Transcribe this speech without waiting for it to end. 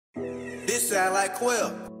This sound like Quill.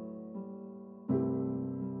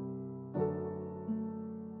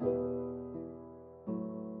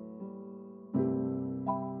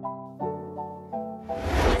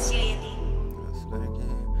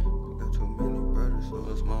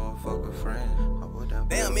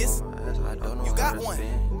 Damn, miss, you got one.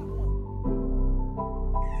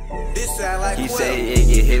 This sound like he Quill. say it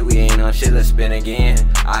get hit, we ain't on shit, let's spin again.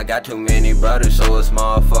 I got too many brothers, so it's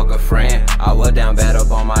motherfucker friend. I was down bad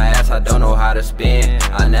up on my ass, I don't know how to spin.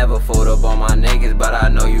 I never fold up on my niggas, but I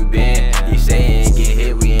know you been. He say it get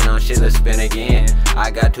hit, we ain't on shit, let's spin again.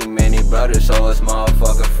 I got too many brothers, so it's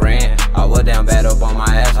motherfucker friend. I was down bad up on my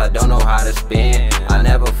ass, I don't know how to spin. I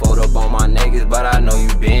never fold up on my niggas, but I know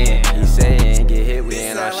you been. He say it get hit, we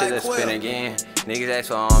ain't on shit, let's spin again. Niggas ask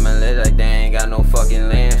for arm and leg like they ain't got no fucking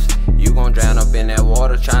limbs. You gon' drown up in that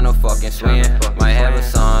water tryna fucking swim. Might have a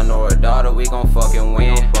son or a daughter, we gon' fucking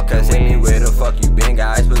win. Cause hit me where the fuck you been,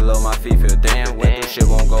 guys below my feet feel damn. Went through shit,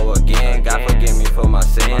 won't go again. God forgive me for my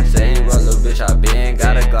sins. Say you a little bitch I been.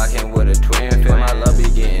 Got a Glock in with a twin. Feel my love be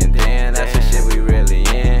getting thin. That's the shit we really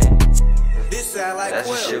in. This sound like That's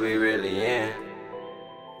the Quill. shit we really in.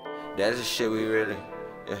 That's the shit we really.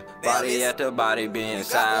 Yeah. Body after body be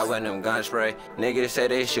inside when them guns spray. Niggas say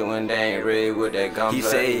they shootin', they ain't really with that gun. He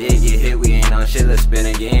say it get hit, we ain't on shit, let's spin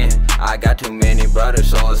again. I got too many brothers,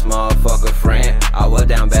 so it's motherfucker friend. I was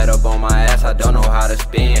down bad up on my ass, I don't know how to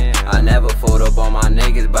spin. I never fold up on my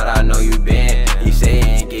niggas, but I know you been. He say it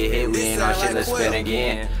ain't get hit, we ain't on shit, let's spin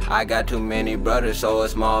again. I got too many brothers, so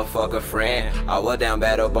it's motherfucker friend. I was down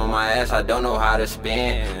bad up on my ass, I don't know how to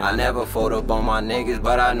spin. I never fold up on my niggas,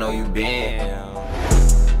 but I know you been.